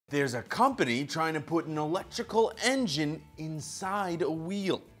There's a company trying to put an electrical engine inside a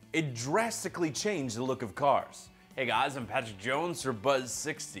wheel. It drastically changed the look of cars. Hey guys, I'm Patrick Jones for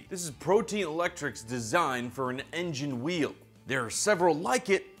Buzz60. This is Protean Electric's design for an engine wheel. There are several like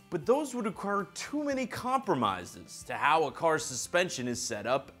it, but those would require too many compromises to how a car's suspension is set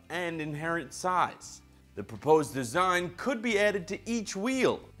up and inherent size. The proposed design could be added to each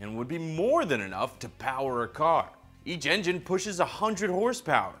wheel and would be more than enough to power a car. Each engine pushes 100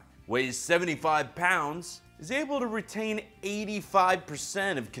 horsepower, weighs 75 pounds, is able to retain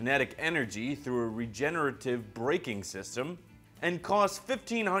 85% of kinetic energy through a regenerative braking system, and costs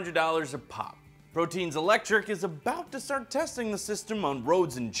 $1,500 a pop. Protean Electric is about to start testing the system on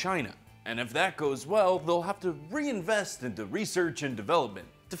roads in China, and if that goes well, they'll have to reinvest into research and development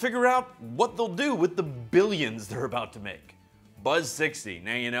to figure out what they'll do with the billions they're about to make. Buzz60,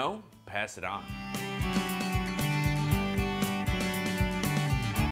 now you know, pass it on.